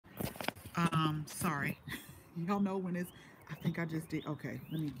Sorry. Y'all know when it's, I think I just did. Okay,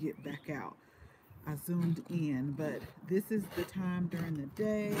 let me get back out. I zoomed in, but this is the time during the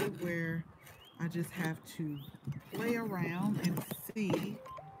day where I just have to play around and see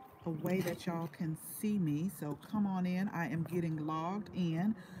a way that y'all can see me. So come on in. I am getting logged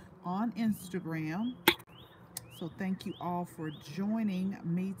in on Instagram. So thank you all for joining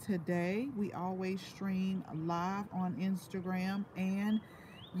me today. We always stream live on Instagram and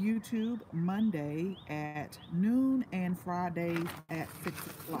YouTube Monday at noon and Fridays at 6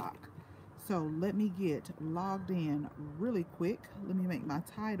 o'clock. So let me get logged in really quick. Let me make my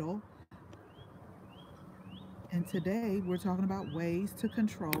title. And today we're talking about ways to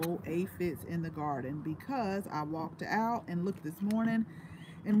control aphids in the garden because I walked out and looked this morning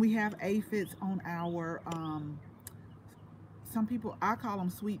and we have aphids on our some people, I call them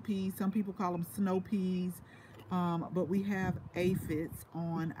sweet peas, some people call them snow peas, but we have aphids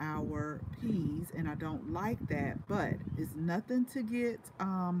on our peas and I don't like that, but it's nothing to get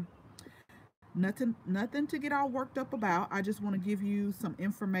nothing to get all worked up about. I just want to give you some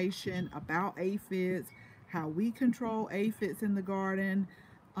information about aphids, how we control aphids in the garden,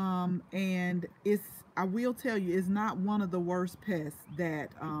 and it's, I will tell you, it's not one of the worst pests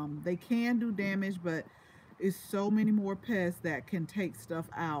that they can do damage, but it's so many more pests that can take stuff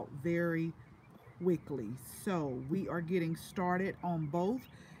out very quickly. So we are getting started on both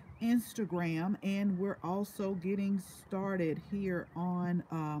Instagram and we're also getting started here on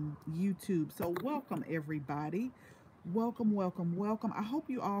YouTube. So welcome everybody. Welcome, welcome, welcome. I hope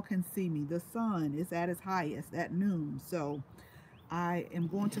you all can see me. The sun is at its highest at noon. So I am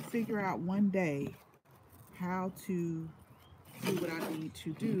going to figure out one day how to do what I need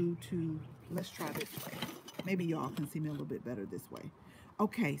to do to, let's try this way. Maybe y'all can see me a little bit better this way.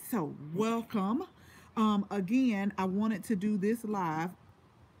 Okay, so welcome. Again, I wanted to do this live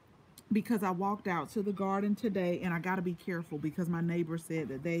because I walked out to the garden today and I got to be careful because my neighbor said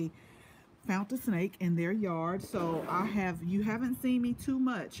that they found a snake in their yard. So you haven't seen me too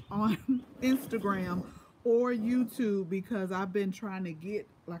much on Instagram or YouTube because I've been trying to get,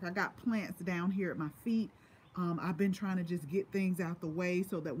 like, I got plants down here at my feet. I've been trying to just get things out the way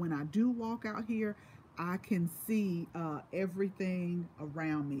so that when I do walk out here, I can see everything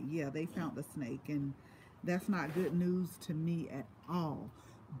around me. Yeah, they found the snake, and that's not good news to me at all.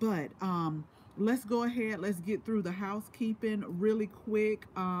 But let's go ahead. Let's get through the housekeeping really quick.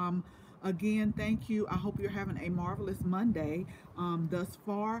 Again, thank you. I hope you're having a marvelous Monday thus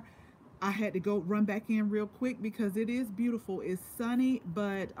far. I had to go run back in real quick because it is beautiful. It's sunny,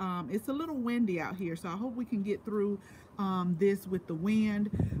 but it's a little windy out here. So I hope we can get through this with the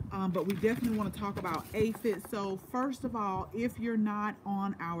wind. But we definitely want to talk about aphids. So first of all, if you're not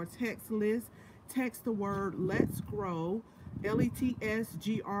on our text list, text the word Let's Grow,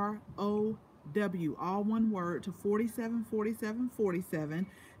 LETSGROW, all one word, to 474747.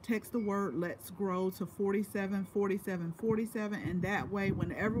 Text the word Let's Grow to 474747, and that way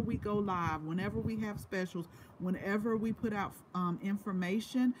whenever we go live, whenever we have specials, whenever we put out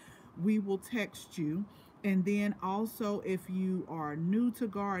information, we will text you. And then also, if you are new to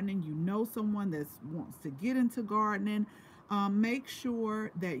gardening, you know someone that wants to get into gardening, make sure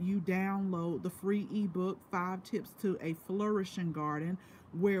that you download the free ebook 5 Tips to a Flourishing Garden,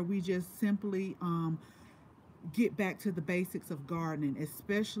 where we just simply get back to the basics of gardening,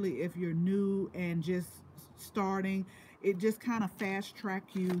 especially if you're new and just starting. It just kind of fast track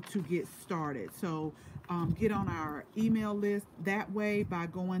you to get started. So get on our email list that way by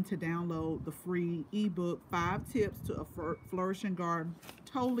going to download the free ebook 5 Tips to a Flourishing Garden,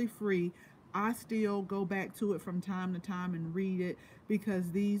 totally free. I still go back to it from time to time and read it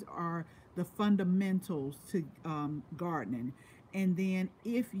because these are the fundamentals to gardening. And then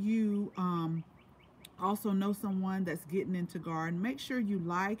if you also know someone that's getting into garden, make sure you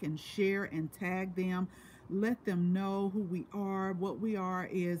like and share and tag them. Let them know who we are. What we are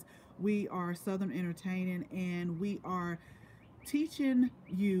is we are Southern Entertaining, and we are teaching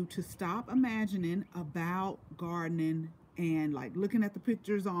you to stop imagining about gardening and like looking at the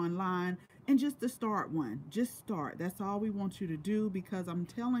pictures online and just to start one. Just start. That's all we want you to do, because I'm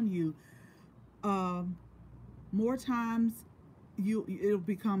telling you, more times it'll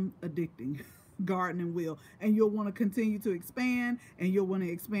become addicting. Gardening will, and you'll want to continue to expand, and you'll want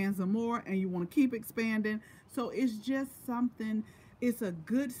to expand some more, and you want to keep expanding. So it's just something, it's a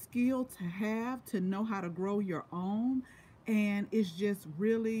good skill to have, to know how to grow your own. And it's just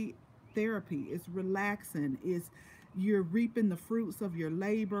really therapy. It's relaxing. It's, you're reaping the fruits of your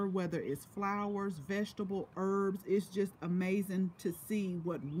labor, whether it's flowers, vegetable, herbs. It's just amazing to see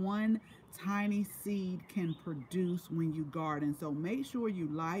what one tiny seed can produce when you garden. So make sure you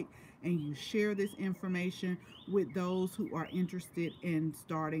like and you share this information with those who are interested in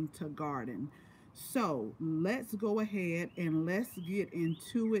starting to garden. So let's go ahead and let's get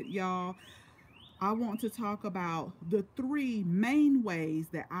into it, y'all. I want to talk about the three main ways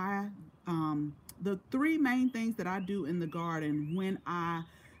that the three main things that I do in the garden when I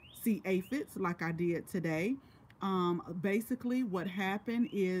see aphids, like I did today. Basically, what happened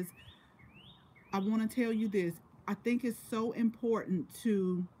is I want to tell you this. I think it's so important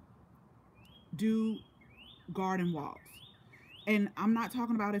to do garden walks. And I'm not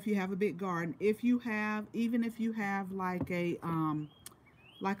talking about if you have a big garden. If you have, even if you have like a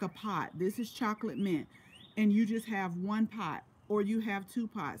pot. This is chocolate mint, and you just have one pot or you have two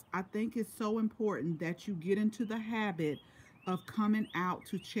pots. I think it's so important that you get into the habit of coming out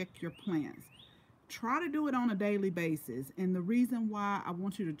to check your plants. Try to do it on a daily basis. And the reason why I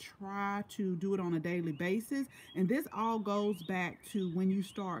want you to try to do it on a daily basis, and this all goes back to when you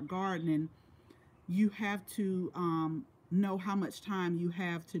start gardening, you have to know how much time you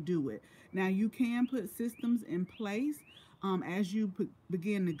have to do it. Now, you can put systems in place as you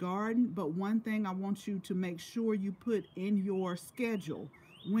begin to garden, but one thing I want you to make sure you put in your schedule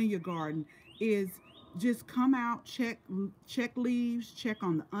when you garden is just come out, check leaves, check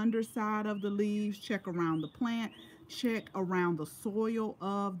on the underside of the leaves, check around the plant, check around the soil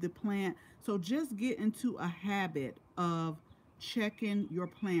of the plant. So just get into a habit of checking your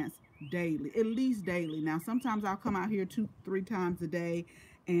plants daily, at least daily. Now, sometimes I'll come out here 2-3 times a day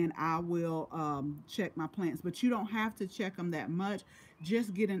and I will check my plants, but you don't have to check them that much.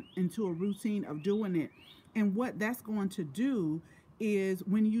 Just get into a routine of doing it. And what that's going to do is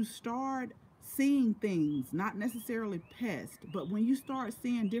when you start seeing things, not necessarily pests, but when you start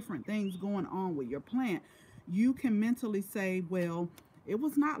seeing different things going on with your plant, you can mentally say, well, it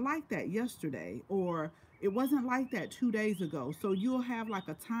was not like that yesterday, or it wasn't like that 2 days ago. So you'll have like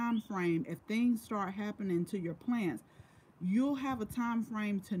a time frame. If things start happening to your plants, you'll have a time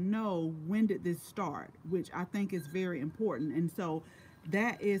frame to know when did this start, which I think is very important. And so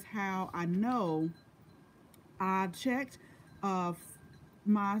that is how I know. I checked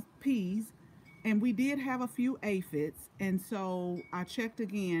my peas, and we did have a few aphids, and so I checked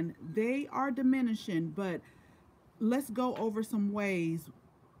again. They are diminishing, but let's go over some ways.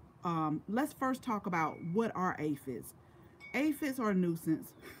 Let's first talk about what are aphids. Aphids are a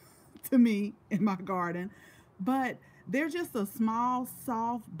nuisance to me in my garden, but they're just a small,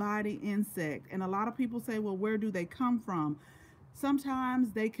 soft body insect. And a lot of people say, well, where do they come from?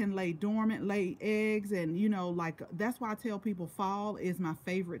 Sometimes they can lay dormant, lay eggs, and like that's why I tell people fall is my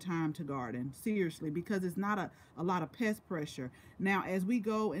favorite time to garden. Seriously, because it's not a lot of pest pressure. Now, as we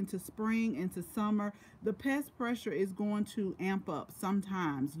go into spring, into summer, the pest pressure is going to amp up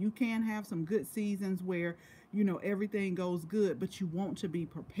sometimes. You can have some good seasons where, everything goes good, but you want to be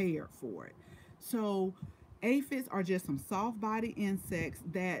prepared for it. So aphids are just some soft body insects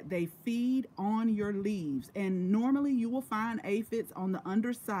that they feed on your leaves. And normally you will find aphids on the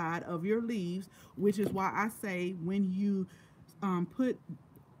underside of your leaves, which is why I say when you put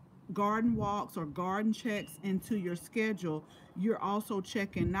garden walks or garden checks into your schedule, you're also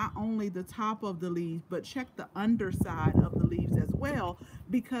checking not only the top of the leaves, but check the underside of the leaves as well,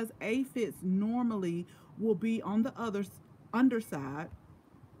 because aphids normally will be on the other underside,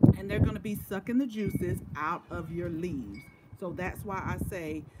 and they're going to be sucking the juices out of your leaves. So that's why I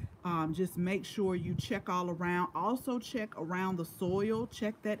say just make sure you check all around. Also check around the soil,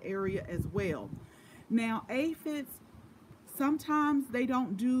 check that area as well. Now, aphids, sometimes they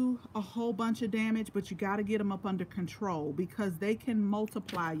don't do a whole bunch of damage, but you got to get them up under control because they can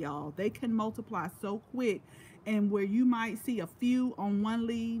multiply, y'all. They can multiply so quick, and where you might see a few on one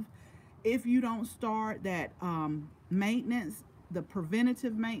leaf, if you don't start that maintenance, the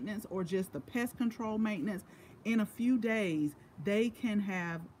preventative maintenance, or just the pest control maintenance, in a few days they can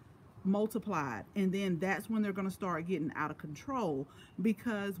have multiplied, and then that's when they're going to start getting out of control,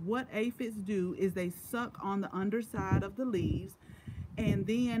 because what aphids do is they suck on the underside of the leaves, and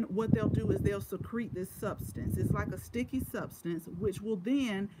then what they'll do is they'll secrete this substance. It's like a sticky substance, which will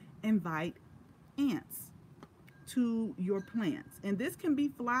then invite ants to your plants. And this can be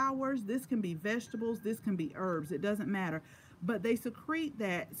flowers, this can be vegetables, this can be herbs, it doesn't matter, but they secrete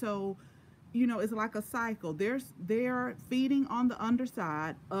that. So it's like a cycle. They're feeding on the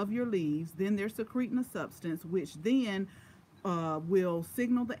underside of your leaves, then they're secreting a substance, which then will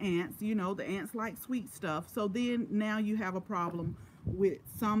signal the ants. The ants like sweet stuff. So then now you have a problem with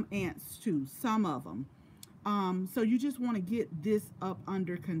some ants too, some of them. So you just want to get this up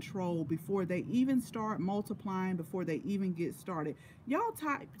under control before they even start multiplying, before they even get started. Y'all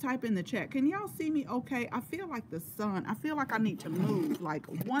type in the chat. Can y'all see me okay? I feel like the sun. I feel like I need to move like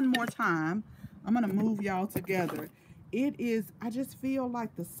one more time. I'm gonna move y'all together. It is, I just feel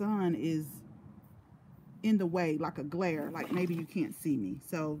like the sun is in the way, like a glare, like maybe you can't see me.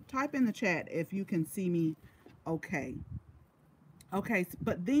 So type in the chat if you can see me okay. Okay,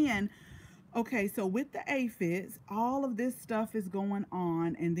 but then, okay, so with the aphids, all of this stuff is going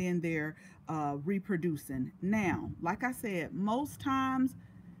on, and then they're reproducing. Now, like I said, most times,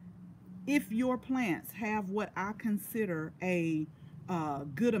 if your plants have what I consider a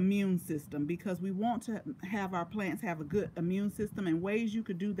good immune system, because we want to have our plants have a good immune system, and ways you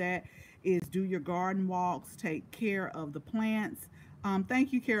could do that is do your garden walks, take care of the plants.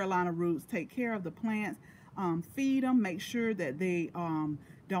 Thank you, Carolina Roots. Take care of the plants, feed them, make sure that they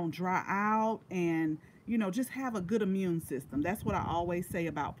don't dry out, and just have a good immune system. That's what I always say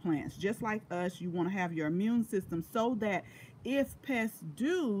about plants. Just like us, you want to have your immune system so that if pests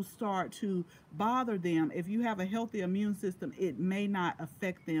do start to bother them, if you have a healthy immune system, it may not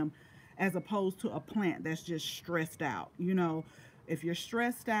affect them, as opposed to a plant that's just stressed out. If you're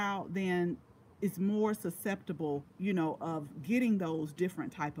stressed out, then it's more susceptible, of getting those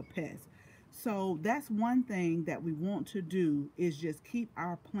different type of pests. So that's one thing that we want to do, is just keep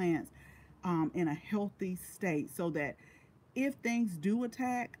our plants in a healthy state, so that if things do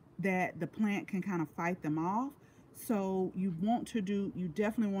attack, that the plant can kind of fight them off. So you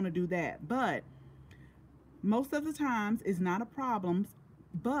definitely want to do that. But most of the times it's not a problem,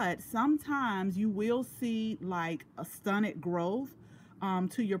 but sometimes you will see like a stunted growth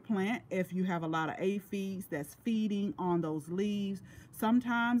to your plant if you have a lot of aphids that's feeding on those leaves.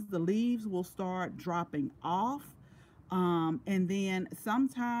 Sometimes the leaves will start dropping off, and then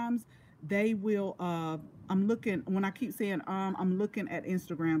sometimes they will. I'm looking, when I keep saying I'm looking at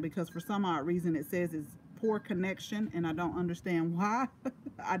Instagram, because for some odd reason it says it's poor connection, and I don't understand why.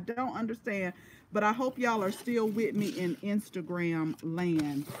 I don't understand, but I hope y'all are still with me in Instagram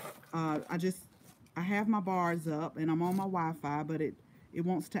land. I have my bars up and I'm on my Wi-Fi, but it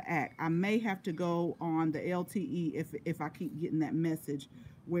wants to act. I may have to go on the LTE if I keep getting that message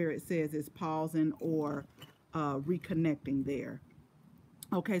where it says it's pausing or reconnecting there.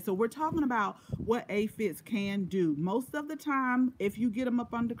 Okay, so we're talking about what aphids can do. Most of the time, if you get them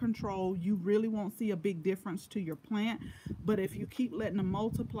up under control, you really won't see a big difference to your plant. But if you keep letting them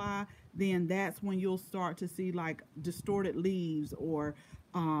multiply, then that's when you'll start to see like distorted leaves, or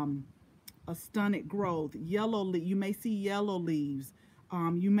a stunted growth. You may see yellow leaves.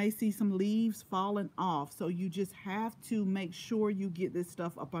 You may see some leaves falling off. So you just have to make sure you get this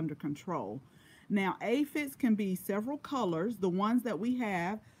stuff up under control. Now, aphids can be several colors. The ones that we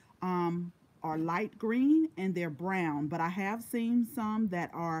have are light green and they're brown, but I have seen some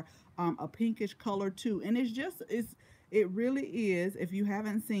that are a pinkish color too. And it really is, if you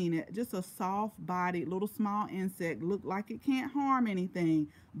haven't seen it, just a soft-bodied little small insect. Look like it can't harm anything,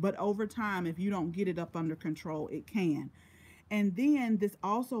 but over time, if you don't get it up under control, it can. And then this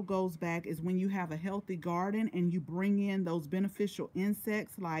also goes back is when you have a healthy garden and you bring in those beneficial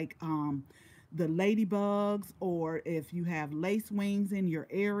insects like the ladybugs, or if you have lacewings in your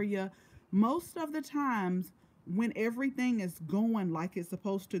area. Most of the times when everything is going like it's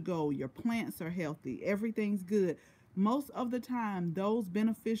supposed to go, your plants are healthy, everything's good, most of the time those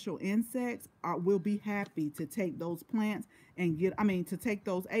beneficial insects will be happy to take those plants and to take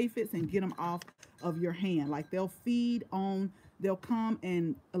those aphids and get them off of your hand. Like they'll come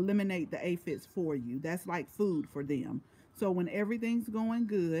and eliminate the aphids for you. That's like food for them. So when everything's going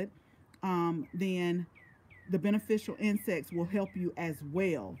good, then the beneficial insects will help you as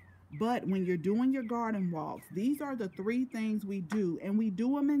well. But when you're doing your garden walks, these are the 3 things we do, and we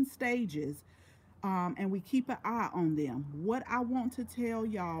do them in stages, and we keep an eye on them. What I want to tell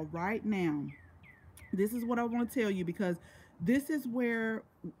y'all right now, this is what I want to tell you, because this is where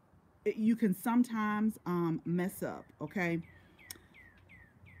you can sometimes mess up, okay?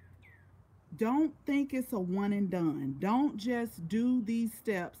 Don't think it's a one and done. Don't just do these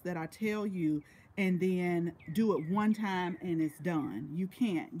steps that I tell you and then do it one time and it's done. You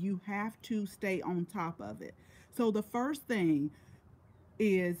can't. You have to stay on top of it. So the first thing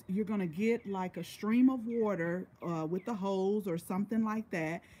is you're going to get like a stream of water with a hose or something like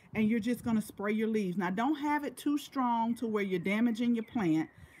that, and you're just going to spray your leaves. Now, don't have it too strong to where you're damaging your plant,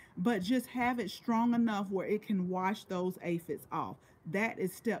 but just have it strong enough where it can wash those aphids off. That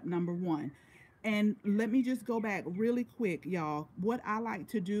is step number 1. And let me just go back really quick, y'all. What I like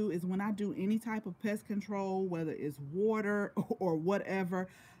to do is when I do any type of pest control, whether it's water or whatever,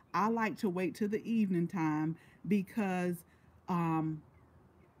 I like to wait till the evening time because um,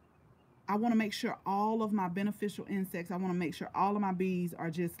 I want to make sure all of my beneficial insects, I want to make sure all of my bees are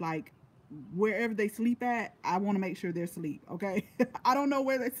just like wherever they sleep at, I want to make sure they're asleep. Okay. I don't know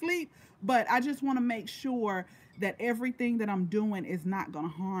where they sleep, but I just want to make sure that everything that I'm doing is not going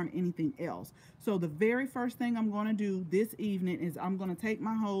to harm anything else. So the very first thing I'm going to do this evening is I'm going to take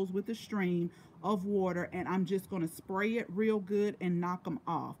my hose with a stream of water and I'm just going to spray it real good and knock them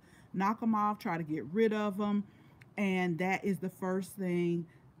off. Knock them off, try to get rid of them. And that is the first thing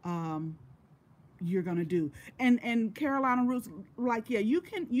um, you're gonna do. And Carolina roots, like, yeah, you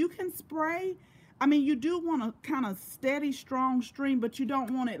can spray. I mean, you do want a kind of steady, strong stream, but you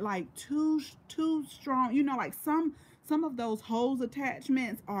don't want it like too strong. You know, like some of those hose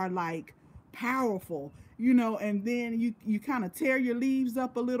attachments are like powerful. You know, and then you kind of tear your leaves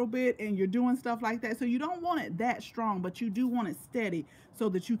up a little bit, and you're doing stuff like that. So you don't want it that strong, but you do want it steady so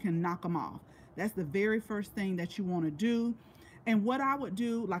that you can knock them off. That's the very first thing that you want to do. And what I would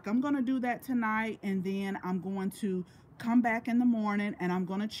do, like I'm going to do that tonight, and then I'm going to come back in the morning and I'm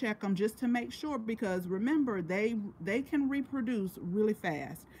going to check them just to make sure, because remember they can reproduce really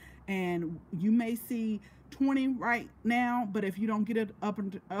fast. And you may see 20 right now, but if you don't get it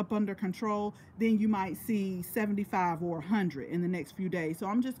up under control, then you might see 75 or 100 in the next few days. So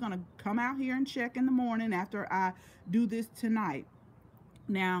I'm just going to come out here and check in the morning after I do this tonight.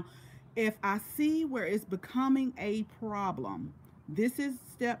 Now, if I see where it's becoming a problem, this is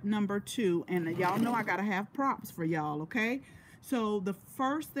step number 2. And y'all know I got to have props for y'all, okay? So the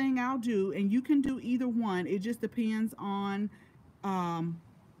first thing I'll do, and you can do either one, it just depends on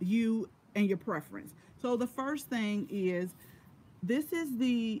you and your preference. So the first thing is, this is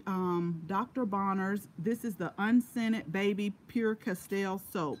the Dr. Bonner's. This is the unscented baby pure Castile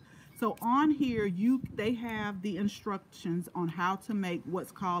soap. So on here, they have the instructions on how to make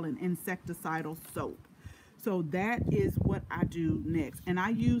what's called an insecticidal soap. So that is what I do next. And I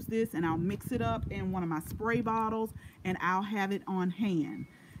use this and I'll mix it up in one of my spray bottles and I'll have it on hand.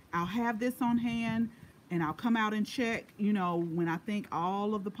 I'll have this on hand and I'll come out and check, you know, when I think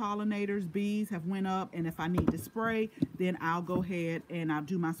all of the pollinators, bees have went up, and if I need to spray, then I'll go ahead and I'll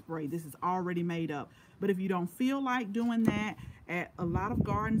do my spray. This is already made up. But if you don't feel like doing that, at a lot of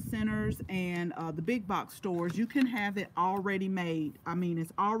garden centers and the big box stores, you can have it already made. I mean,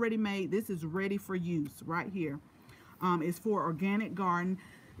 it's already made. This is ready for use right here. It's for organic garden.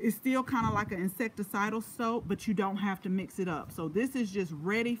 It's still kind of like an insecticidal soap, but you don't have to mix it up. So this is just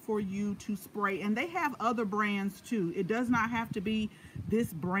ready for you to spray. And they have other brands too. It does not have to be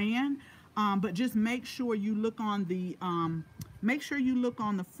this brand, but just make sure you look on the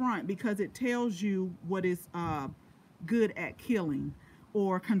front, because it tells you what is good at killing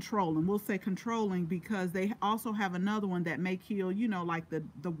or controlling. We'll say controlling because they also have another one that may kill, you know, like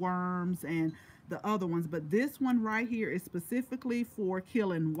the worms and the other ones. But this one right here is specifically for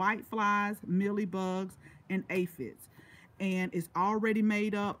killing white flies, mealybugs, and aphids. And it's already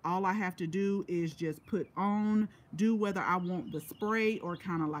made up. All I have to do is just put on, do whether I want the spray or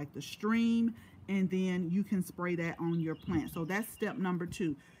kind of like the stream, and then you can spray that on your plant. So that's step number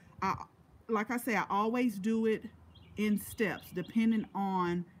 2. Like I say, I always do it in steps depending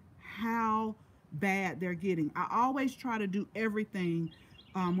on how bad they're getting. I always try to do everything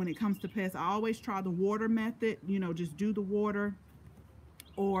when it comes to pests. I always try the water method, you know, just do the water.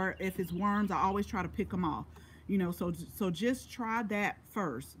 Or if it's worms, I always try to pick them off, you know. So just try that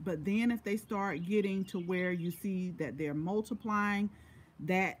first. But then if they start getting to where you see that they're multiplying,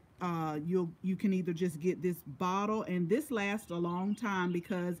 that you can either just get this bottle, and this lasts a long time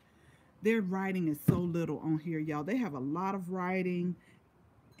because their writing is so little on here, y'all. They have a lot of writing,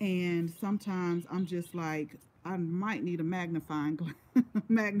 and sometimes I'm just like, I might need a magnifying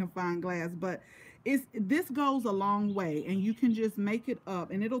glass, but this goes a long way, and you can just make it up,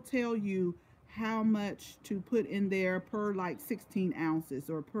 and it'll tell you how much to put in there per like 16 ounces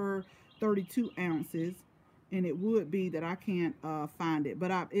or per 32 ounces. And it would be that I can't find it,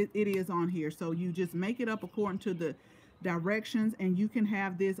 but it is on here. So you just make it up according to the directions, and you can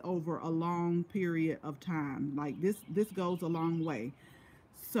have this over a long period of time. Like this goes a long way.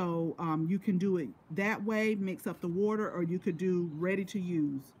 So you can do it that way, mix up the water, or you could do ready to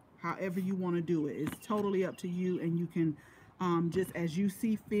use. However you want to do it, it's totally up to you. And you can just as you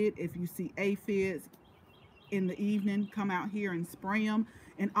see fit. If you see aphids in the evening, come out here and spray them.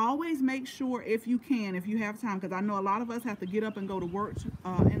 And always make sure, if you have time, because I know a lot of us have to get up and go to work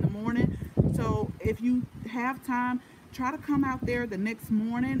in the morning. So if you have time, try to come out there the next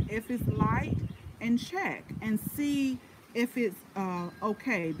morning if it's light and check and see if it's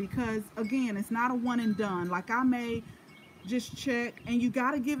okay. Because again, it's not a one and done. Like I may just check, and you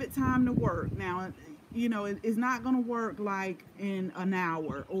got to give it time to work. Now, you know, it's not going to work like in an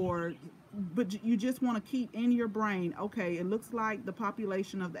hour, or but you just want to keep in your brain, okay, it looks like the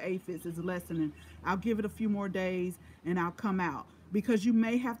population of the aphids is lessening. I'll give it a few more days and I'll come out, because you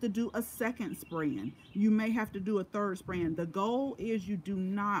may have to do a second spraying, you may have to do a third spraying. The goal is you do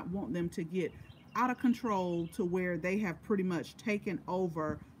not want them to get out of control to where they have pretty much taken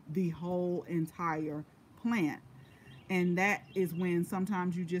over the whole entire plant. And that is when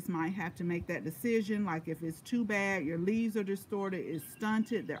sometimes you just might have to make that decision, like if it's too bad, your leaves are distorted, it's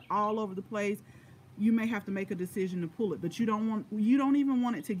stunted, they're all over the place, you may have to make a decision to pull it. But you don't even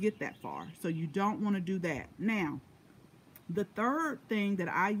want it to get that far, so you don't want to do that. Now, the third thing that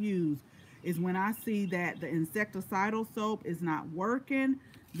I use is when I see that the insecticidal soap is not working,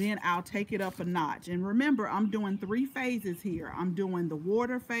 then I'll take it up a notch. And remember, I'm doing 3 phases here. I'm doing the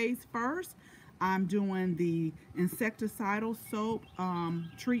water phase first, I'm doing the insecticidal soap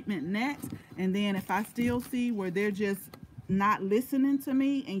treatment next, and then if I still see where they're just not listening to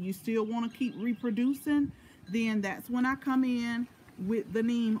me and you still want to keep reproducing, then that's when I come in with the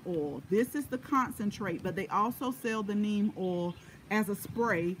neem oil. This is the concentrate, but they also sell the neem oil as a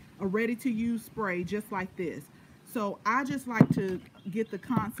spray, a ready to use spray, just like this. So I just like to get the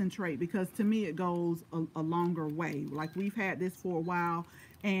concentrate because to me it goes a longer way. Like, we've had this for a while,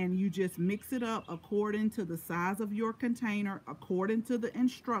 and you just mix it up according to the size of your container, according to the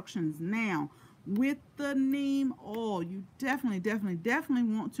instructions. Now, with the neem oil, you definitely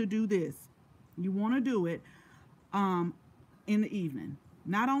want to do this. You want to do it in the evening,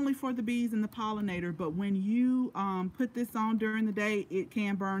 not only for the bees and the pollinator, but when you put this on during the day, it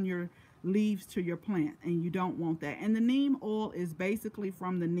can burn your leaves to your plant, and you don't want that. And the neem oil is basically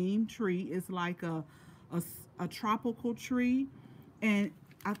from the neem tree. It's like a tropical tree, and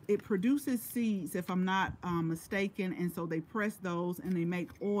it produces seeds, if I'm not mistaken, and so they press those and they make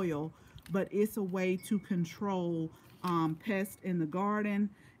oil. But it's a way to control pests in the garden.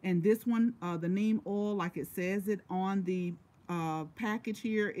 And this one, the neem oil, like it says it on the package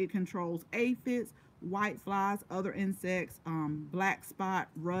here, it controls aphids, white flies, other insects, black spot,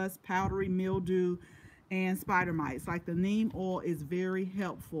 rust, powdery mildew, and spider mites. Like, the neem oil is very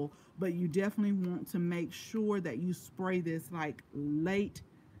helpful, but you definitely want to make sure that you spray this like late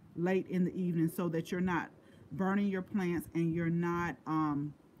in the evening, so that you're not burning your plants and you're not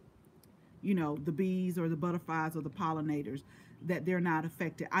you know, the bees or the butterflies or the pollinators, that they're not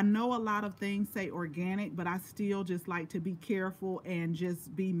affected. I know a lot of things say organic, but I still just like to be careful and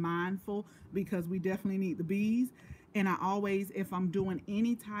just be mindful, because we definitely need the bees. And I always, if I'm doing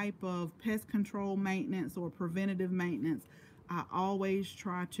any type of pest control maintenance or preventative maintenance, I always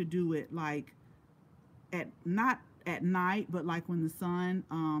try to do it like not at night, but like when the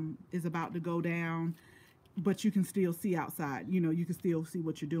sun is about to go down, but you can still see outside. You know, you can still see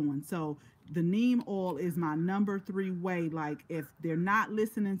what you're doing. So the neem oil is my number 3 way. Like, if they're not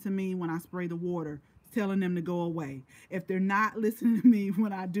listening to me when I spray the water, telling them to go away. If they're not listening to me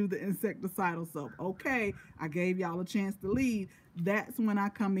when I do the insecticidal soap, okay, I gave y'all a chance to leave. That's when I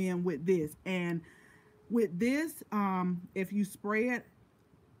come in with this. And with this, if you spray it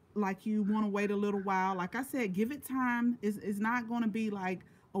like you want to wait a little while, like I said, give it time. It's not going to be like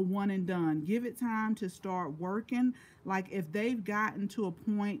a one and done. Give it time to start working. Like, if they've gotten to a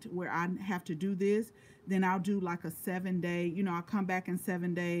point where I have to do this, then I'll do like a 7-day, you know, I'll come back in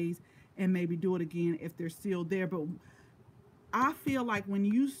 7 days and maybe do it again if they're still there. But I feel like when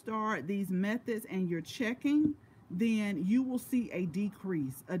you start these methods and you're checking, then you will see a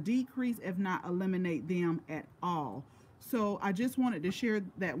decrease, if not eliminate them at all. So I just wanted to share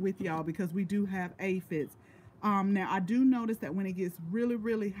that with y'all, because we do have aphids. Now, I do notice that when it gets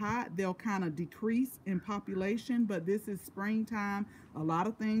really hot, they'll kind of decrease in population, but this is springtime. A lot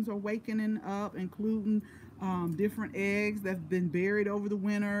of things are waking up, including different eggs that's been buried over the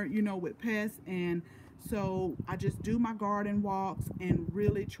winter, you know, with pests. And so I just do my garden walks and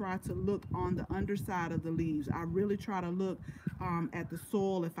really try to look on the underside of the leaves. I really try to look at the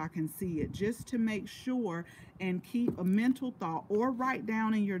soil if I can see it, just to make sure, and keep a mental thought or write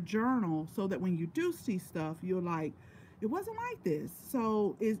down in your journal, so that when you do see stuff, you're like, it wasn't like this.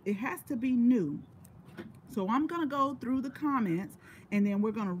 So it has to be new. So I'm going to go through the comments, and then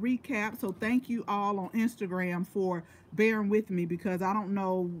we're going to recap. So thank you all on Instagram for bearing with me, because I don't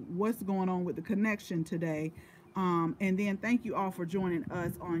know what's going on with the connection today. And then thank you all for joining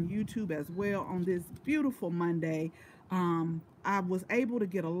us on YouTube as well on this beautiful Monday. I was able to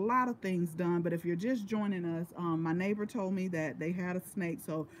get a lot of things done, but if you're just joining us, my neighbor told me that they had a snake,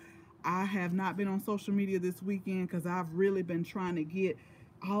 so I have not been on social media this weekend, because I've really been trying to get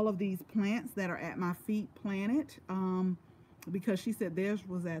all of these plants that are at my feet planted. because she said theirs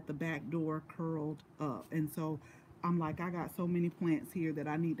was at the back door curled up. And so I'm like, I got so many plants here that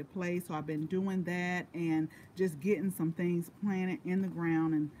I need to place. So I've been doing that and just getting some things planted in the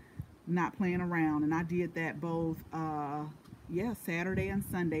ground and not playing around. And I did that both yeah, Saturday and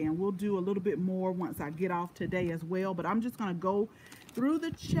Sunday. And we'll do a little bit more once I get off today as well. But I'm just gonna go through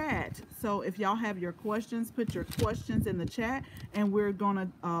the chat. So if y'all have your questions, put your questions in the chat and we're gonna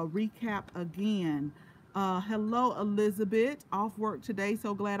recap again. Hello, Elizabeth. Off work today.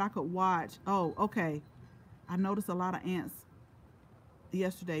 So glad I could watch. Oh, okay. I noticed a lot of ants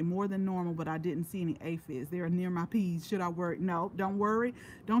yesterday, more than normal, but I didn't see any aphids. They are near my peas. Should I worry? No, don't worry.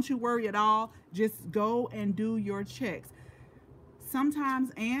 Don't you worry at all. Just go and do your checks.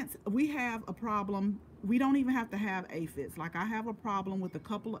 Sometimes ants, we have a problem. We don't even have to have aphids. Like I have a problem with a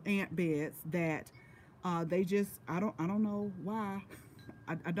couple of ant beds that they just I don't know why.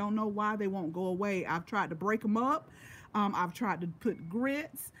 I don't know why they won't go away. I've tried to break them up. I've tried to put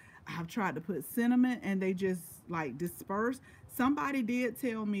grits. I've tried to put cinnamon, and they just like disperse. Somebody did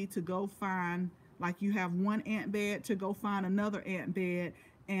tell me to go find, like, you have one ant bed, to go find another ant bed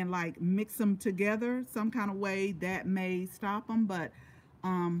and like mix them together some kind of way that may stop them. But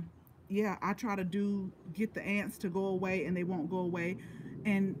um, yeah, I try to get the ants to go away, and they won't go away.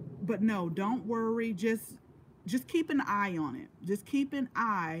 And but no, don't worry. Just keep an eye on it. Just keep an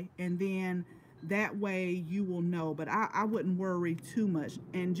eye, and then that way you will know. But I wouldn't worry too much,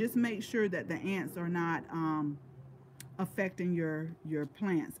 and just make sure that the ants are not affecting your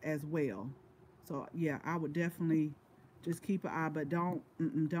plants as well. So yeah, I would definitely just keep an eye, but don't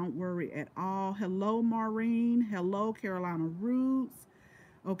worry at all. Hello, Maureen. Hello, Carolina Roots.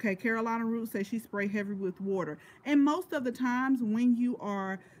 Okay, Carolina Roots says she spray heavy with water. And most of the times when you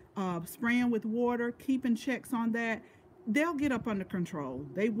are spraying with water, keeping checks on that, they'll get up under control.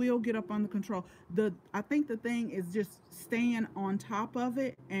 They will get up under control. I think the thing is just staying on top of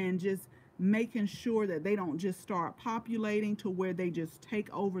it and just making sure that they don't just start populating to where they just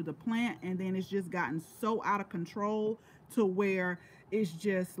take over the plant, and then it's just gotten so out of control to where it's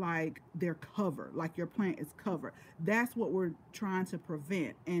just like they're covered, like your plant is covered. That's what we're trying to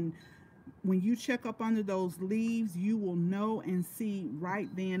prevent. And when you check up under those leaves, you will know and see right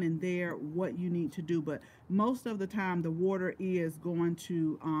then and there what you need to do. But most of the time, the water is going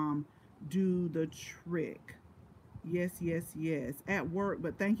to do the trick. Yes, yes, yes. At work,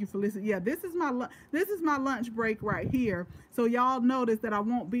 but thank you for listening. Yeah, this is my lunch break right here. So y'all notice that I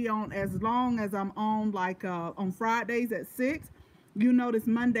won't be on as long as I'm on, like on Fridays at 6. You notice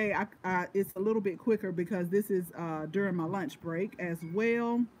Monday it's a little bit quicker because this is during my lunch break as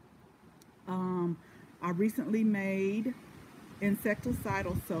well. Um, I recently made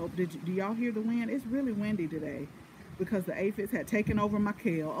insecticidal soap. Do y'all hear the wind? It's really windy today because the aphids had taken over my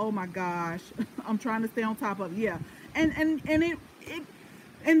kale. Oh my gosh. I'm trying to stay on top of it. Yeah. And it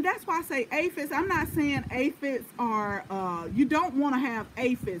and that's why I say aphids. I'm not saying aphids are you don't want to have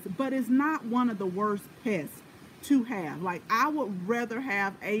aphids, but it's not one of the worst pests to have. Like, I would rather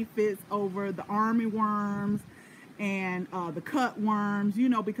have aphids over the army worms and the cut worms,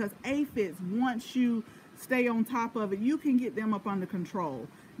 because aphids, once you stay on top of it, you can get them up under control.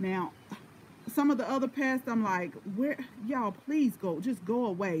 Now, some of the other pests, I'm like, where y'all, please just go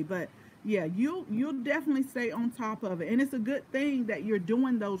away. But yeah, you'll definitely stay on top of it, and it's a good thing that you're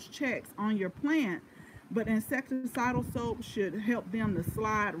doing those checks on your plant. But insecticidal soap should help them to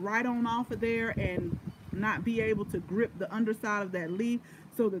slide right on off of there and not be able to grip the underside of that leaf,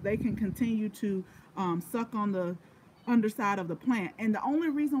 so that they can continue to suck on the underside of the plant. And the only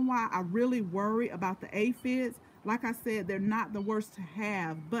reason why I really worry about the aphids, like I said, they're not the worst to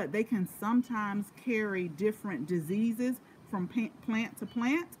have, but they can sometimes carry different diseases from plant to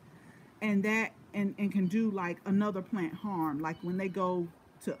plant, and and can do like another plant harm. Like when they go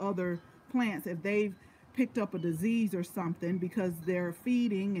to other plants, if they've picked up a disease or something because they're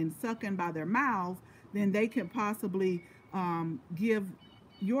feeding and sucking by their mouths, then they can possibly give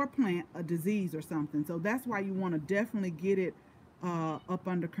your plant a disease or something. So that's why you want to definitely get it up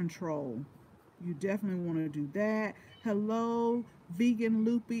under control. You definitely want to do that. Hello, Vegan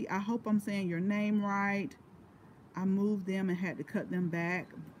Loopy. I hope I'm saying your name right. I moved them and had to cut them back.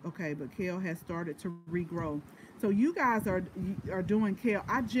 Okay, but kale has started to regrow. So you guys are doing kale.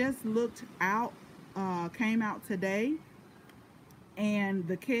 I just looked out, came out today, and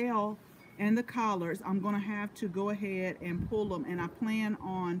the kale and the collards, I'm going to have to go ahead and pull them, and I plan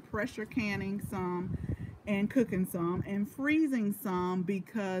on pressure canning some and cooking some and freezing some,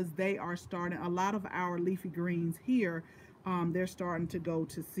 because they are starting, a lot of our leafy greens here, they're starting to go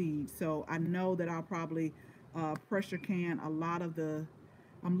to seed. So I know that I'll probably pressure can a lot of the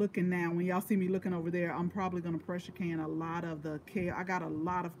I'm looking now. When y'all see me looking over there, I'm probably going to pressure can a lot of the kale. I got a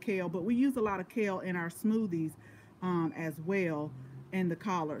lot of kale, but we use a lot of kale in our smoothies as well. And the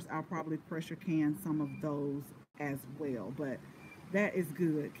collards, I'll probably pressure can some of those as well. But that is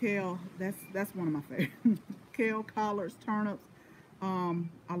good. Kale, that's one of my favorite. Kale, collards, turnips.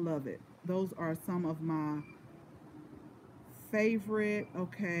 I love it. Those are some of my favorite.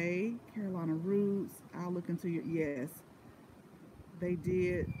 Okay, Carolina roots. I'll look into your, yes. They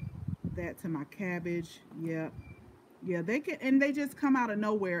did that to my cabbage. Yeah. Yeah, they can, and they just come out of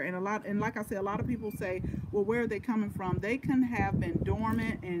nowhere. And a lot, and like I said, a lot of people say, well, where are they coming from? They can have been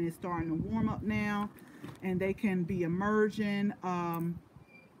dormant and it's starting to warm up now, and they can be emerging. A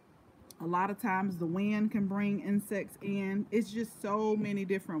lot of times the wind can bring insects in. It's just so many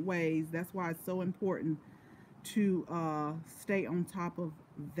different ways. That's why it's so important to stay on top of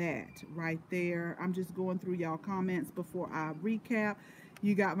that right there. I'm just going through y'all comments before I recap.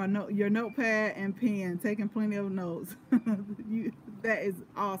 You got my note, your notepad and pen, taking plenty of notes. That is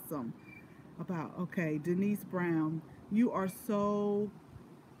awesome. About okay, Denise Brown, you are so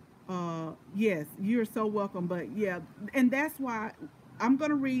yes, you're so welcome. But yeah, and that's why I'm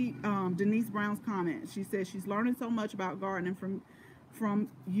gonna read Denise Brown's comment. She says she's learning so much about gardening from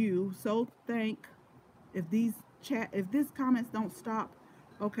you. So thank if these comments don't stop,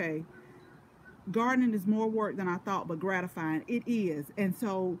 okay, gardening is more work than I thought, but gratifying. It is. And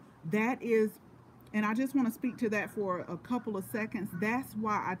so that is, and I just want to speak to that for a couple of seconds. That's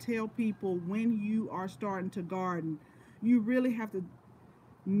why I tell people when you are starting to garden, you really have to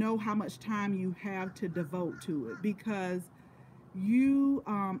know how much time you have to devote to it, because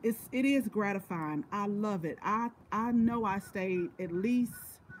it is gratifying. I love it. I know I stayed at least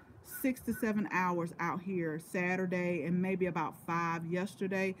 6 to 7 hours out here Saturday, and maybe about 5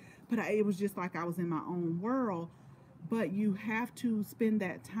 yesterday, but it was just like I was in my own world. But you have to spend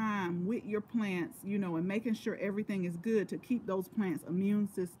that time with your plants, and making sure everything is good to keep those plants immune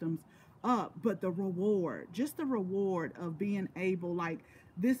systems up. But the reward, just the reward of being able, like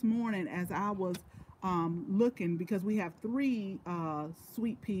this morning as I was looking, because we have three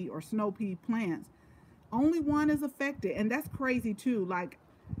sweet pea or snow pea plants, only one is affected. And that's crazy too. Like,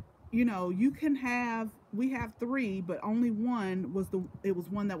 you can have, we have three, but only one it was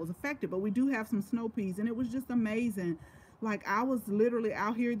one that was affected. But we do have some snow peas, and it was just amazing. Like, I was literally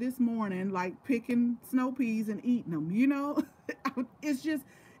out here this morning, like picking snow peas and eating them. It's just,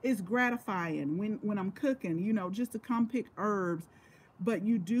 it's gratifying when I'm cooking, just to come pick herbs. But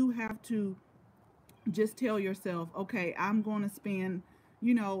you do have to just tell yourself, okay, I'm going to spend,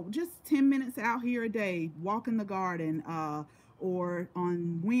 just 10 minutes out here a day walking the garden. Or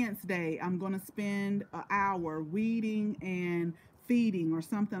on Wednesday, I'm going to spend an hour weeding and feeding or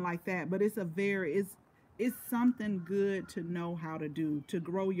something like that. But it's something good to know how to do, to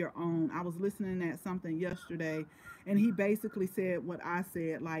grow your own. I was listening at something yesterday, and he basically said what I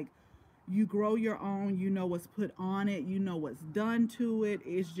said, like, you grow your own, you know what's put on it, you know what's done to it.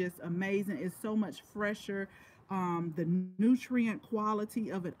 It's just amazing. It's so much fresher. The nutrient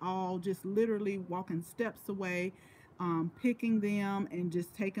quality of it all, just literally walking steps away, picking them and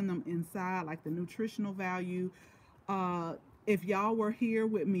just taking them inside, like the nutritional value. If y'all were here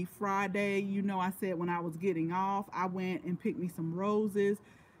with me Friday, I said when I was getting off, I went and picked me some roses.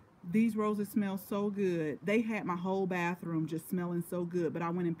 These roses smell so good. They had my whole bathroom just smelling so good. But I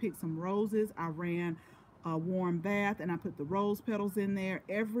went and picked some roses. I ran a warm bath and I put the rose petals in there.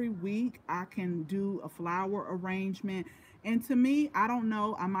 Every week I can do a flower arrangement. And to me, I don't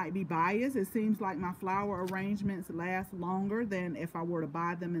know, I might be biased. It seems like my flower arrangements last longer than if I were to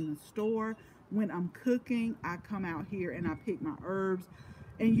buy them in the store. When I'm cooking, I come out here and I pick my herbs.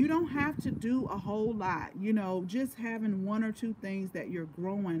 And you don't have to do a whole lot, just having one or two things that you're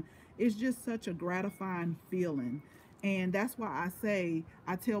growing is just such a gratifying feeling. And that's why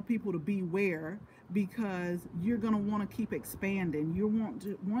I tell people to beware, because you're going to want to keep expanding.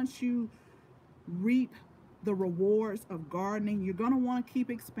 Once you reap the rewards of gardening, you're going to want to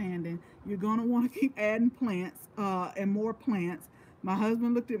keep expanding. You're going to want to keep adding plants and more plants. My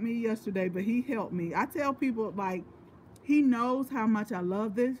husband looked at me yesterday, but he helped me. I tell people, like, he knows how much I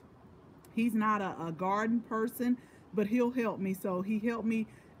love this. He's not a garden person, but he'll help me. So he helped me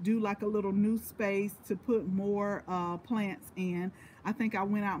do like a little new space to put more plants in. I think I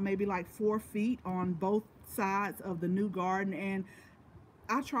went out maybe like 4 feet on both sides of the new garden. And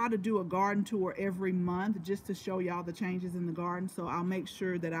I try to do a garden tour every month just to show y'all the changes in the garden. So I'll make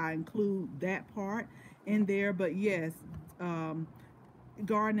sure that I include that part in there. But yes,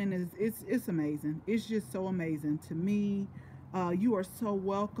 gardening it's amazing. It's just so amazing to me. You are so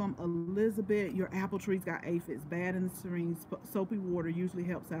welcome, Elizabeth. Your apple trees got aphids. Bad in the serene. Soapy water usually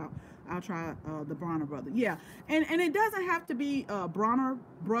helps out. I'll try the Bronner Brothers. Yeah, and it doesn't have to be Bronner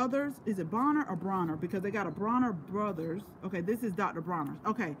Brothers. Is it Bonner or Bronner? Because they got a Bronner Brothers. Okay, this is Dr. Bronner's.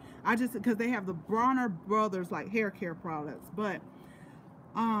 Okay, I just because they have the Bronner Brothers like hair care products, but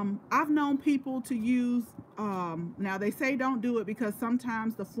I've known people to use now they say don't do it because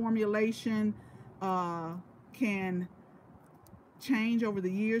sometimes the formulation can change over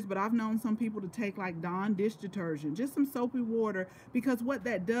the years, but I've known some people to take like Dawn dish detergent, just some soapy water, because what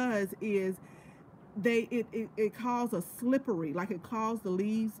that does is it causes a slippery, like it causes the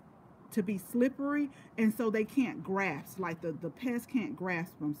leaves to be slippery, and so they can't grasp, like the pest can't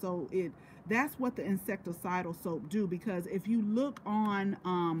grasp them. So that's what the insecticidal soap do, because if you look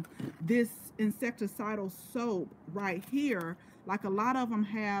on this insecticidal soap right here, like a lot of them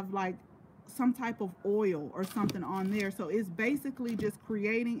have like some type of oil or something on there. So it's basically just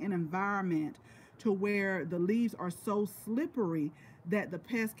creating an environment to where the leaves are so slippery that the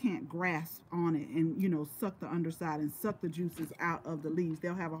pest can't grasp on it and, you know, suck the underside and suck the juices out of the leaves.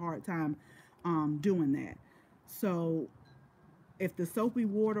 They'll have a hard time doing that. So if the soapy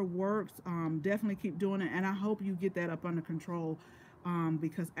water works, definitely keep doing it. And I hope you get that up under control,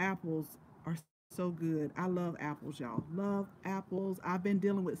 because apples are so good. I love apples, y'all. Love apples. I've been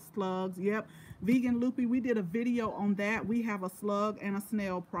dealing with slugs. Yep. Vegan Loopy, we did a video on that. We have a slug and a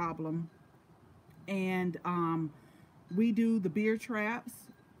snail problem. And we do the beer traps.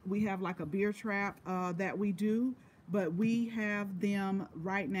 We have like a beer trap that we do, but we have them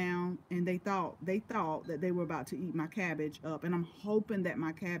right now, and they thought that they were about to eat my cabbage up, and I'm hoping that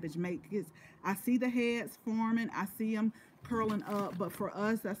my cabbage makes. I see the heads forming, I see them curling up, but for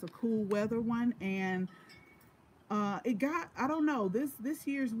us that's a cool weather one, and it got, I don't know, this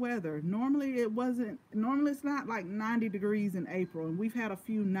year's weather, normally it's not like 90 degrees in April, and we've had a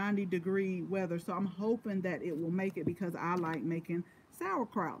few 90-degree weather, so I'm hoping that it will make it, because I like making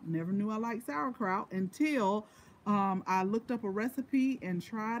sauerkraut. Never knew I liked sauerkraut until I looked up a recipe and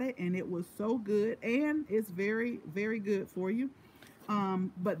tried it, and it was so good, and it's very, very good for you.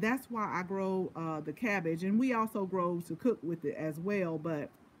 But that's why I grow the cabbage, and we also grow to cook with it as well. But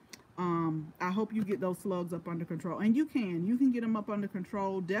I hope you get those slugs up under control, and you can get them up under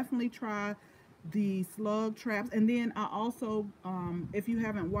control. Definitely try the slug traps. And then I also, if you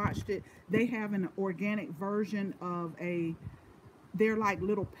haven't watched it, they have an organic version of they're like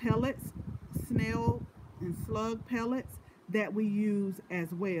little pellets, snail and slug pellets that we use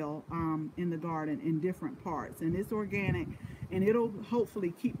as well in the garden in different parts, and it's organic, and it'll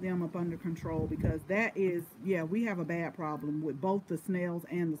hopefully keep them up under control, because that is, yeah, we have a bad problem with both the snails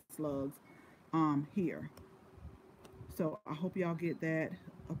and the slugs here. So I hope y'all get that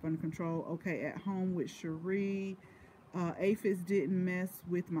up under control. Okay, at home with Cherie. Aphids didn't mess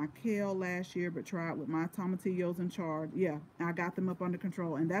with my kale last year, but tried with my tomatillos and chard. Yeah, I got them up under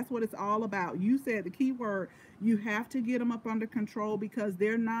control, and that's what it's all about. You said the key word. You have to get them up under control, because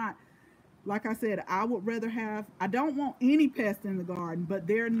they're not, like I said, I would rather have, I don't want any pests in the garden, but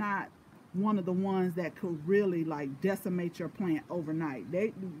they're not one of the ones that could really like decimate your plant overnight.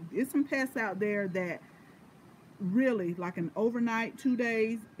 There's some pests out there that really, like an overnight, 2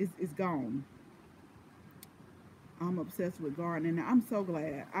 days, is gone. I'm obsessed with gardening. I'm so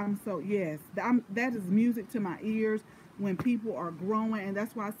glad. Yes, that is music to my ears when people are growing. And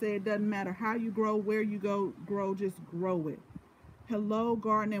that's why I say it doesn't matter how you grow, where you grow, just grow it. Hello,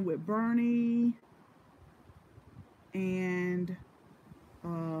 gardening with Bernie. And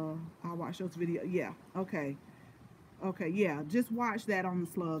I'll watch those videos. Yeah, okay. Okay, yeah, just watch that on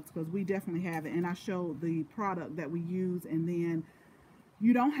the slugs, because we definitely have it. And I showed the product that we use. And then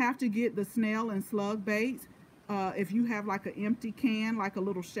you don't have to get the snail and slug baits. If you have like an empty can, like a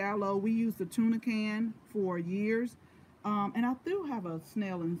little shallow, we use the tuna can for years. And I do have a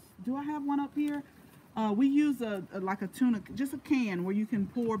snail, and do I have one up here? We use like a tuna, just a can where you can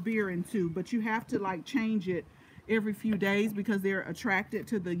pour beer into, but you have to like change it every few days because they're attracted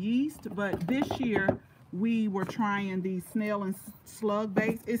to the yeast. But this year we were trying the snail and slug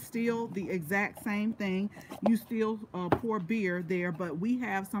baits. It's still the exact same thing. You still pour beer there, but we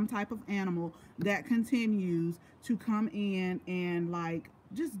have some type of animal that continues to come in and like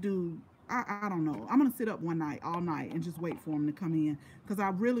just do, I don't know. I'm gonna sit up one night, all night, and just wait for them to come in, because I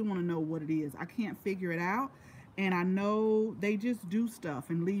really want to know what it is. I can't figure it out, and I know they just do stuff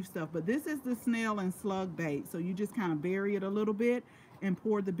and leave stuff, but this is the snail and slug bait. So you just kind of bury it a little bit and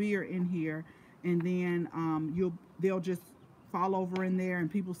pour the beer in here, and then they'll just fall over in there, and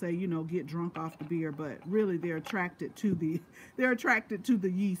people say, you know, get drunk off the beer, but really they're attracted to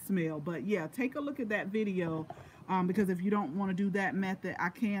the yeast smell. But yeah, take a look at that video Because if you don't want to do that method, I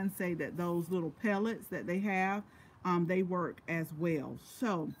can say that those little pellets that they have, they work as well.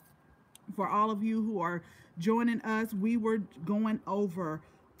 So for all of you who are joining us, we were going over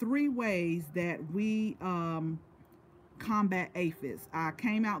 3 ways that we combat aphids. I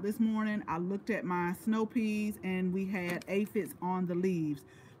came out this morning, I looked at my snow peas, and we had aphids on the leaves.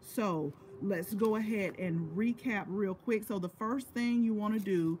 So let's go ahead and recap real quick. So the first thing you want to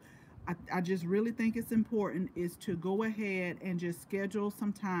do, I just really think it's important, is to go ahead and just schedule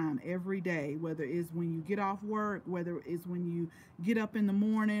some time every day, whether it's when you get off work, whether it's when you get up in the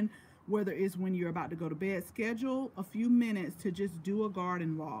morning, whether it's when you're about to go to bed. Schedule a few minutes to just do a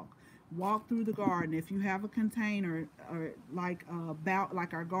garden walk. Walk through the garden. If you have a container, or like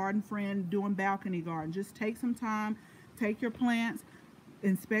our garden friend doing balcony garden, just take some time, take your plants,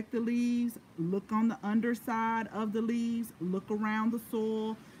 inspect the leaves, look on the underside of the leaves, look around the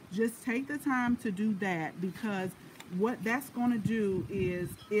soil. Just take the time to do that, because what that's going to do is,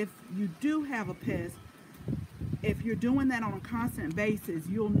 if you do have a pest, if you're doing that on a constant basis,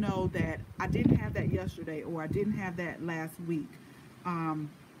 you'll know that I didn't have that yesterday, or I didn't have that last week. And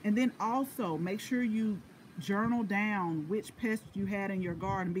then also make sure you journal down which pests you had in your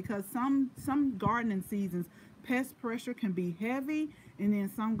garden, because some gardening seasons pest pressure can be heavy, and then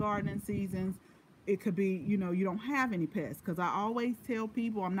some gardening seasons it could be, you don't have any pests. Because I always tell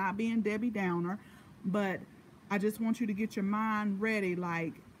people, I'm not being Debbie Downer, but I just want you to get your mind ready.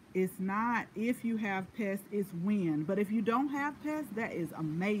 Like, it's not if you have pests, it's when. But if you don't have pests, that is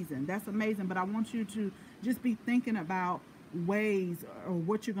amazing. That's amazing. But I want you to just be thinking about ways or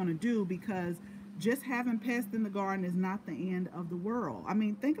what you're going to do, because just having pests in the garden is not the end of the world. I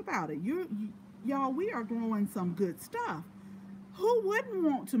mean, think about it. Y'all, we are growing some good stuff. Who wouldn't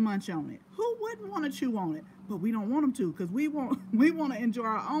want to munch on it? Who wouldn't want to chew on it? But we don't want them to, because we want to enjoy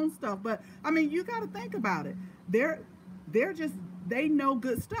our own stuff. But I mean, you got to think about it. They know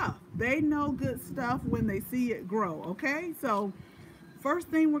good stuff. They know good stuff when they see it grow. Okay, so first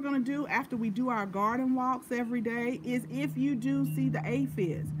thing we're going to do after we do our garden walks every day is, if you do see the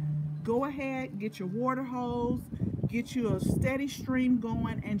aphids, go ahead, get your water hose, get you a steady stream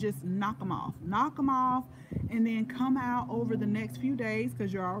going, and just knock them off. Knock them off, and then come out over the next few days,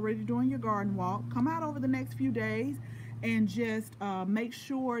 because you're already doing your garden walk. Come out over the next few days and just make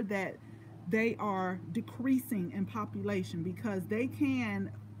sure that they are decreasing in population, because they can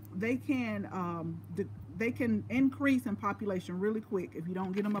increase in population really quick if you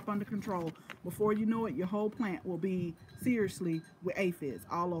don't get them up under control. Before you know it, your whole plant will be seriously with aphids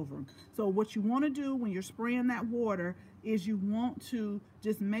all over them. So what you want to do when you're spraying that water is you want to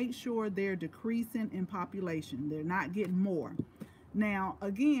just make sure they're decreasing in population. They're not getting more. Now,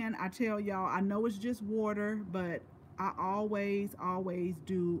 again, I tell y'all, I know it's just water, but I always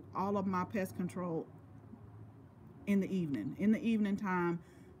do all of my pest control in the evening time,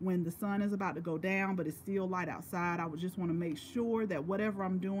 when the sun is about to go down but it's still light outside. I would just want to make sure that whatever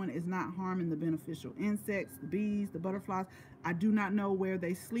I'm doing is not harming the beneficial insects, the bees, the butterflies. I do not know where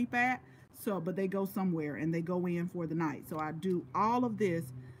they sleep at, but they go somewhere and they go in for the night. So I do all of this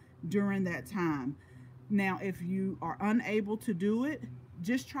during that time. Now, if you are unable to do it,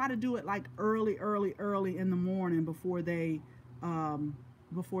 just try to do it like early in the morning before they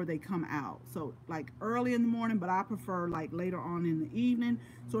come out. So like early in the morning, but I prefer like later on in the evening.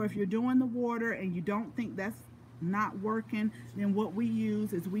 So if you're doing the water and you don't think that's not working, then what we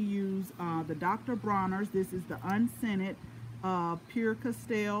use is the Dr. Bronner's. This is the unscented pure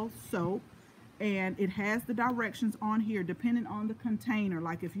Castile soap, and it has the directions on here depending on the container.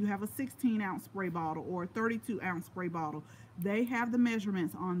 Like if you have a 16-ounce spray bottle or a 32-ounce spray bottle, they have the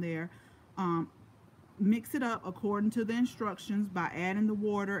measurements on there. Mix it up according to the instructions by adding the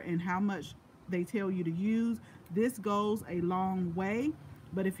water and how much they tell you to use. This goes a long way.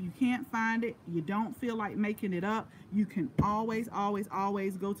 But if you can't find it, you don't feel like making it up, you can always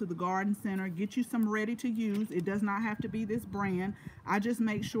go to the garden center, get you some ready to use. It does not have to be this brand. I just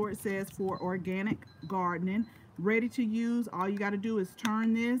make sure it says for organic gardening, ready to use. All you got to do is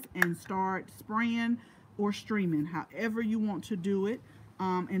turn this and start spraying or streaming, however you want to do it.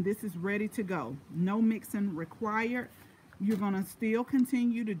 And this is ready to go. No mixing required. You're going to still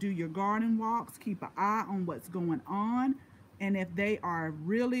continue to do your garden walks. Keep an eye on what's going on. And if they are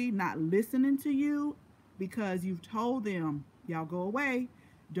really not listening to you because you've told them, y'all go away,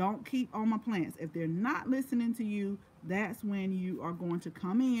 don't keep on my plants. If they're not listening to you, that's when you are going to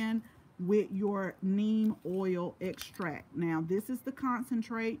come in with your neem oil extract. Now, this is the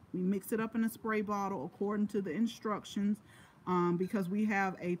concentrate. We mix it up in a spray bottle according to the instructions. Because we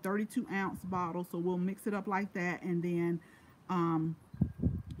have a 32-ounce bottle, so we'll mix it up like that, and then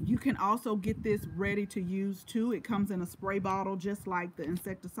You can also get this ready to use too. It comes in a spray bottle just like the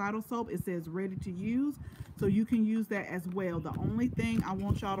insecticidal soap. It says ready to use. So you can use that as well. The only thing I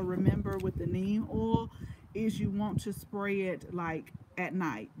want y'all to remember with the neem oil is you want to spray it like at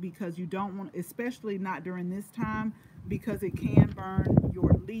night, because you don't want, especially not during this time, because it can burn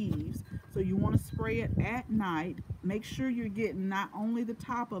your leaves. So you want to spray it at night. Make sure you're getting not only the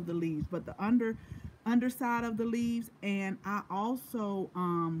top of the leaves but the underside of the leaves. And I also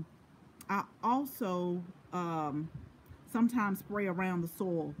sometimes spray around the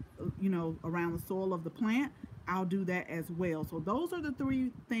soil, around the soil of the plant. I'll do that as well. So those are the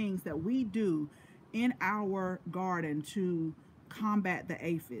three things that we do in our garden to combat the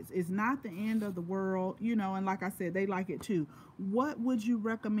aphids. It's not the end of the world, and like I said, they like it too. What would you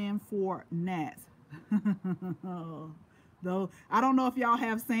recommend for gnats? Though I don't know if y'all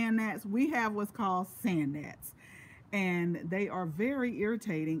have sand gnats. We have what's called sand gnats, and they are very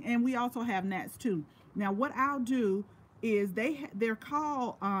irritating. And we also have gnats too. Now what I'll do is they're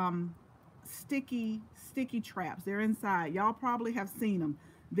called sticky traps. They're inside. Y'all probably have seen them.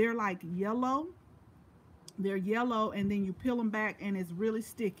 They're like yellow. They're yellow, and then you peel them back and it's really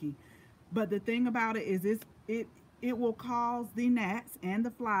sticky. But the thing about it is it will cause the gnats and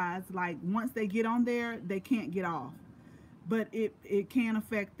the flies, like once they get on there, they can't get off. But it can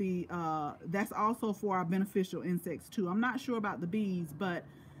affect the that's also for our beneficial insects too. I'm not sure about the bees, but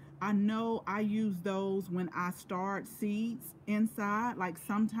I know I use those when I start seeds inside. Like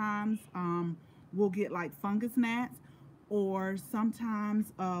sometimes we'll get like fungus gnats, or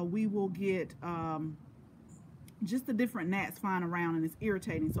sometimes we will get just the different gnats flying around, and it's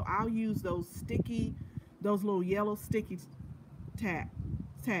irritating. So I'll use those little yellow sticky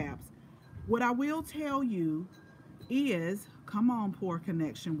tabs. What I will tell you is, come on, poor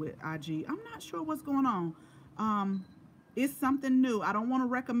connection with IG. I'm not sure what's going on. It's something new. I don't want to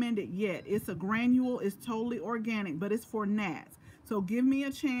recommend it yet. It's a granule. It's totally organic, but it's for gnats. So give me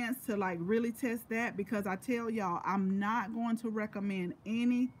a chance to like really test that, because I tell y'all, I'm not going to recommend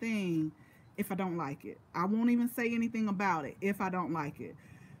anything if I don't like it. I won't even say anything about it if I don't like it.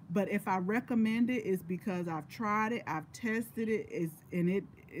 But if I recommend it, it's because I've tried it, I've tested it, and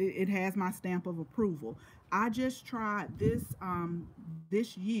it has my stamp of approval. I just tried this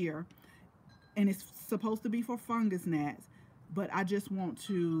this year, and it's supposed to be for fungus gnats, but I just want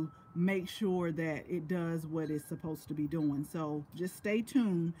to make sure that it does what it's supposed to be doing. So just stay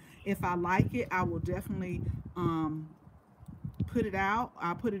tuned. If I like it, I will definitely put it out.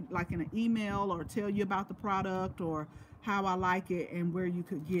 I'll put it like in an email, or tell you about the product, or how I like it and where you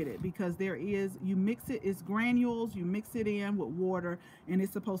could get it, because you mix it, it's granules, you mix it in with water, and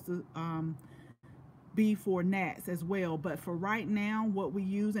it's supposed to be for gnats as well. But for right now, what we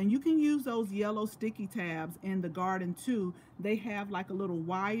use, and you can use those yellow sticky tabs in the garden too. They have like a little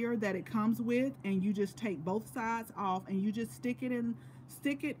wire that it comes with, and you just take both sides off, and you just stick it in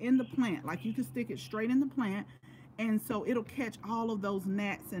the plant. Like you can stick it straight in the plant, and so it'll catch all of those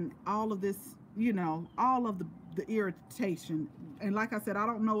gnats and all of this, all of the irritation. And like I said, I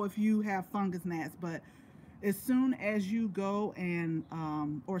don't know if you have fungus gnats, but as soon as you go and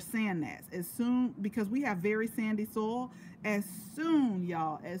or sand gnats, because we have very sandy soil, as soon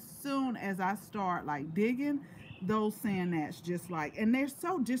as I start like digging, those sand gnats just like, and they're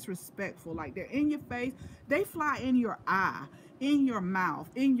so disrespectful. Like they're in your face, they fly in your eye, in your mouth,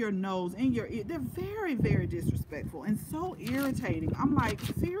 in your nose, in your ear. They're very, very disrespectful and so irritating. I'm like,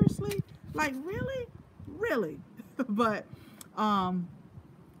 seriously? Like really? But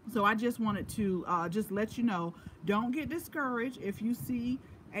so I just wanted to just let you know, don't get discouraged if you see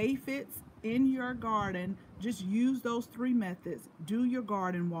aphids in your garden. Just use those 3 methods. Do your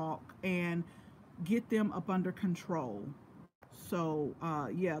garden walk and get them up under control. So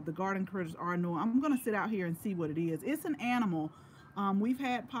yeah, the garden critters are annoying. I'm gonna sit out here and see what it is. It's an animal. We've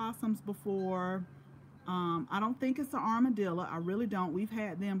had possums before. I don't think it's an armadillo. I really don't. We've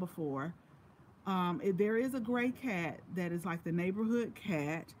had them before. There is a gray cat that is like the neighborhood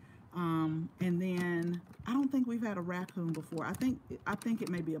cat. And then I don't think we've had a raccoon before. I think it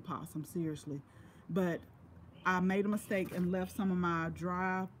may be a possum, seriously. But I made a mistake and left some of my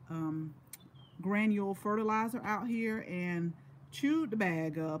dry granule fertilizer out here and chewed the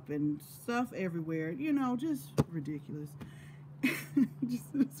bag up and stuff everywhere. Just ridiculous.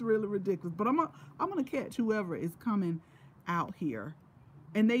 It's really ridiculous. But I'm gonna catch whoever is coming out here.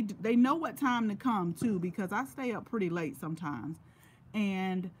 And they know what time to come too, because I stay up pretty late sometimes,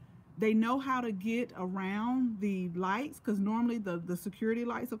 and they know how to get around the lights, because normally the security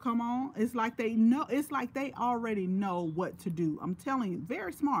lights will come on. It's like they already know what to do. I'm telling you,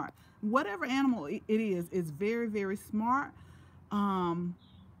 very smart. Whatever animal it is very, very smart.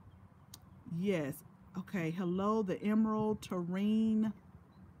 Yes. Okay. Hello, the Emerald Terrain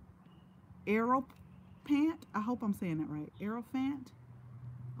Aeropant. I hope I'm saying that right. Aerophant.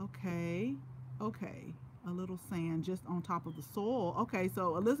 Okay. Okay. A little sand just on top of the soil. Okay.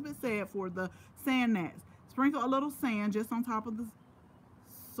 So Elizabeth said for the sand gnats, sprinkle a little sand just on top of the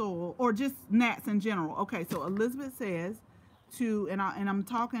soil, or just gnats in general. Okay. So Elizabeth says to, and I'm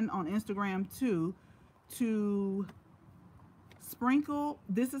talking on Instagram too, to sprinkle,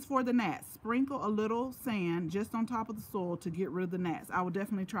 this is for the gnats, sprinkle a little sand just on top of the soil to get rid of the gnats. I will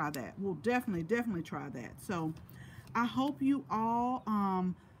definitely try that. We'll definitely try that. So I hope you all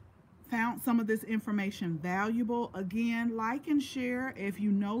found some of this information valuable. Again, like and share if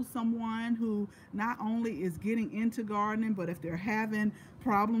you know someone who not only is getting into gardening, but if they're having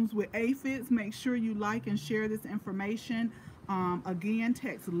problems with aphids, make sure you like and share this information. Again,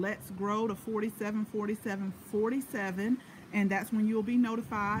 text Let's Grow to 474747, and that's when you'll be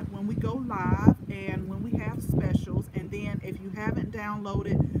notified when we go live and when we have specials. And then if you haven't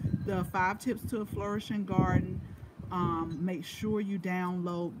downloaded the 5 Tips to a Flourishing Garden, make sure you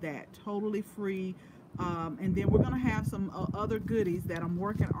download that, totally free. And then we're going to have some other goodies that I'm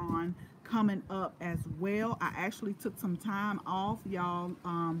working on coming up as well. I actually took some time off, y'all,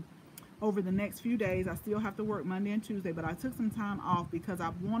 over the next few days. I still have to work Monday and Tuesday, but I took some time off because I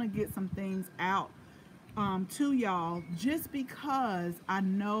want to get some things out to y'all, just because I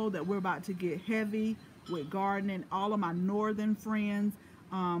know that we're about to get heavy with gardening. All of my northern friends,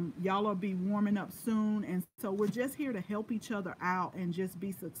 y'all will be warming up soon, and so we're just here to help each other out and just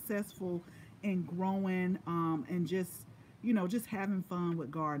be successful in growing, and just, just having fun with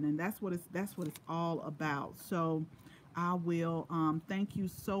gardening. That's what it's all about. So I will thank you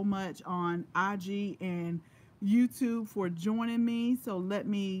so much on IG and YouTube for joining me. So let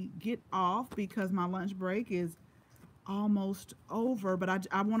me get off because my lunch break is almost over, but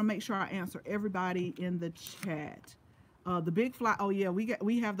I want to make sure I answer everybody in the chat. The big fly. Oh yeah,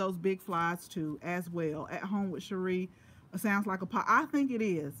 we have those big flies too as well. At home with Cherie. Sounds like a pot. I think it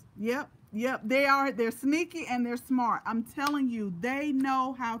is. Yep. They are. They're sneaky and they're smart. I'm telling you, they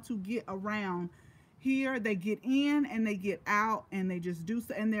know how to get around here. They get in and they get out and they just do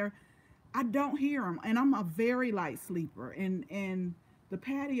so. And I don't hear them. And I'm a very light sleeper. And the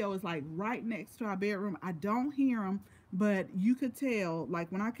patio is like right next to our bedroom. I don't hear them, but you could tell. Like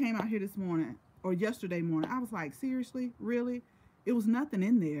when I came out here this morning or yesterday morning, I was like, seriously, really? It was nothing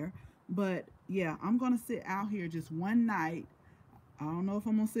in there. But yeah, I'm gonna sit out here just one night. I don't know if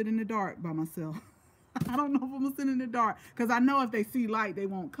I'm gonna sit in the dark by myself. I don't know if I'm gonna sit in the dark because I know if they see light, they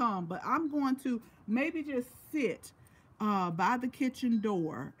won't come. But I'm going to maybe just sit by the kitchen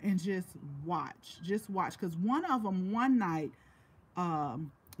door and just watch. Because one of them one night,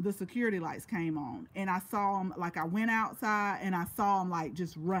 the security lights came on, and I saw them. Like I went outside and I saw them like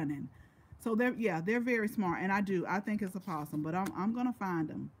just running. So they're very smart, and I think it's a possum. But I'm gonna find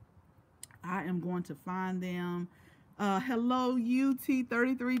them. I am going to find them. Hello, UT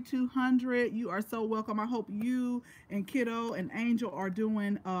 33200. You are so welcome. I hope you and Kiddo and Angel are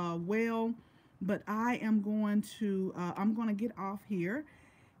doing well. But I am going to get off here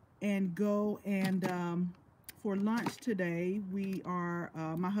and go, and for lunch today we are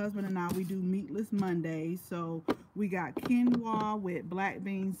my husband and we do meatless Mondays. So we got quinoa with black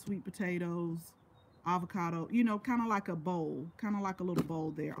beans, sweet potatoes, avocado, kind of like a bowl, kind of like a little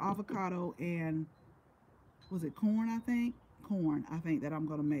bowl there. Avocado and, was it corn? I think that I'm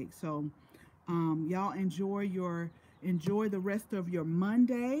gonna make. So y'all enjoy the rest of your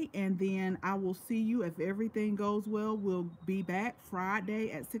Monday, and then I will see you, if everything goes well. We'll be back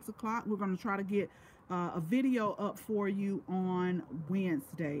Friday at 6 o'clock. We're going to try to get a video up for you on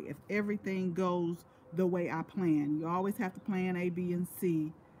Wednesday if everything goes the way I plan. You always have to plan A, B, and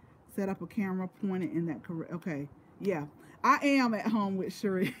C. Set up a camera pointed in that correct. Okay, yeah, I am at home with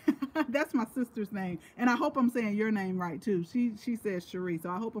Cherie. That's my sister's name, and I hope I'm saying your name right too. She says Cherie, so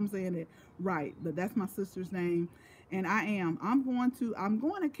I hope I'm saying it right. But that's my sister's name, and I'm going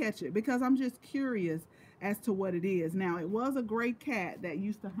to catch it because I'm just curious as to what it is. Now, it was a gray cat that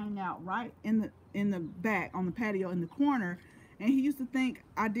used to hang out right in the back on the patio in the corner, and he used to think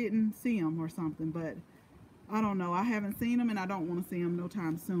I didn't see him or something, but I don't know. I haven't seen him, and I don't want to see him no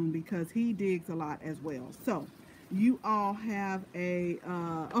time soon because he digs a lot as well. So you all have a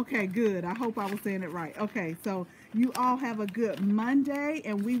okay, good. I hope I was saying it right. Okay, so you all have a good Monday,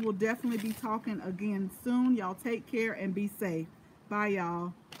 and we will definitely be talking again soon. Y'all take care and be safe. Bye,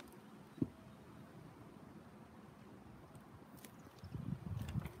 y'all.